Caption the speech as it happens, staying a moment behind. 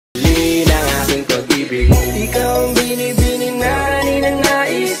pag-ibig. Ikaw ang binibining na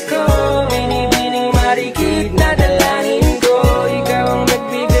ninanais ko, binibining marikit na dalangin ko. Ikaw ang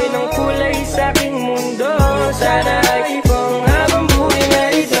nagbigay ng kulay sa aking mundo. Sana ay ipong habang buhay na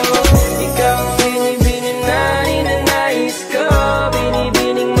ito. Ikaw ang binibining na ninanais ko,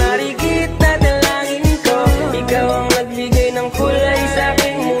 binibining marikit na dalangin ko. Ikaw ang nagbigay ng kulay sa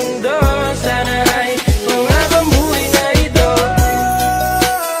aking mundo. Sana ay ipong habang buhay na ito.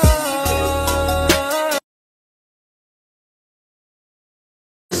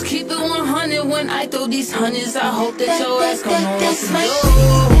 Just keep it 100 when I throw these hundreds. I hope that your ass come on. That's my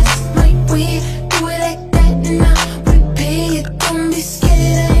way. Do it like that and I'll repeat it. Don't be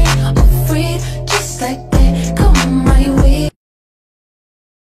scared, I ain't afraid. Just like that, come on my way.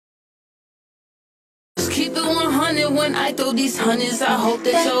 Just keep it 100 when I throw these hundreds. I hope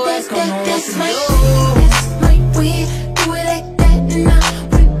that your ass come on. That's my way. Do it like that and I'll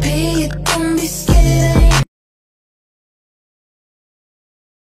repeat it. Don't be scared, I ain't.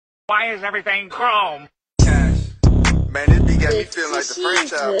 Why is everything chrome? Man, this beat got me feeling like the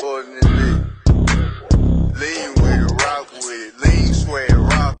franchise boys in this bitch. Lean with it, rock with it, lean, swear,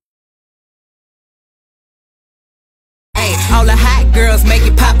 rock. Hey, all the hot girls make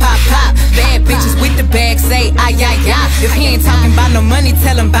it pop, pop, pop. Bad bitches with the bag say, ay, ay, ay. If he ain't talking about no money,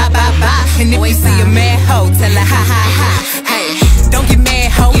 tell him bye, bye, bye. And if you see a mad hoe, tell her ha, ha, ha. Hey, don't get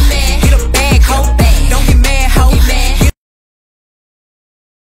mad, hoe. Get a bag, hoe. Don't get mad, hoe.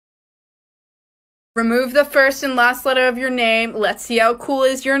 Remove the first and last letter of your name. Let's see how cool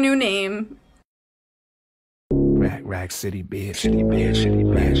is your new name. Rack City, bitch. City, bitch. City,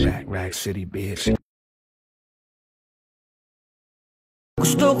 bitch. Rack City, bitch.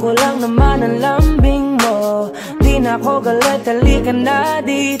 Gusto ko lang naman ang lambing mo. Di na ako galit, halika na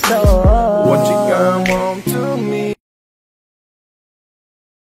dito. What you got, mom, to me?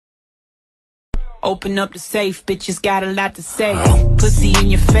 Open up the safe, bitches got a lot to say. Pussy in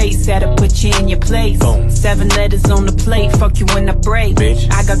your face, had to put you in your place. 7 letters on the plate, fuck you when I break. Bitch.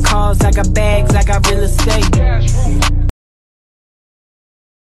 I got cars, I got bags, I got real estate.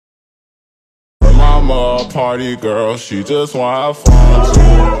 Her mama a party girl, she just wanna have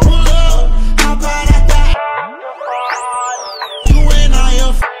fun.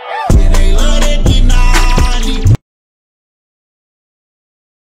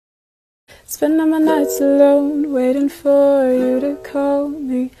 Spending my nights alone, waiting for you to call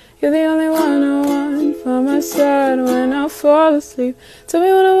me. You're the only one I want by my side when I fall asleep. Tell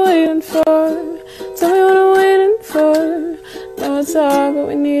me what I'm waiting for. Tell me what I'm waiting for. No, it's hard, but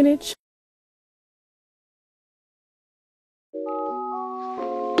we need each other.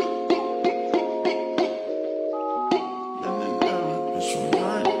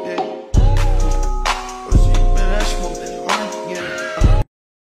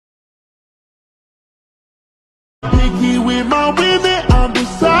 Picky with my women, I'm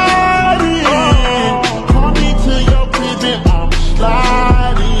deciding. Call me to your crib and I'm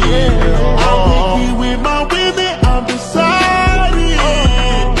sliding. I'm picky with my women, I'm deciding.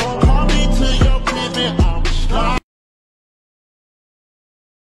 Call me to your crib and I'm sliding.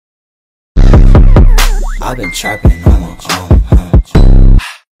 I've been trapping on my own.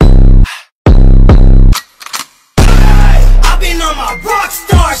 I've been on my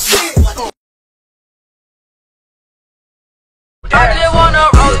rockstar shit. I just wanna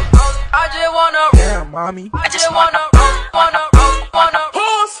roll it. I just wanna. Damn, mommy. I just wanna.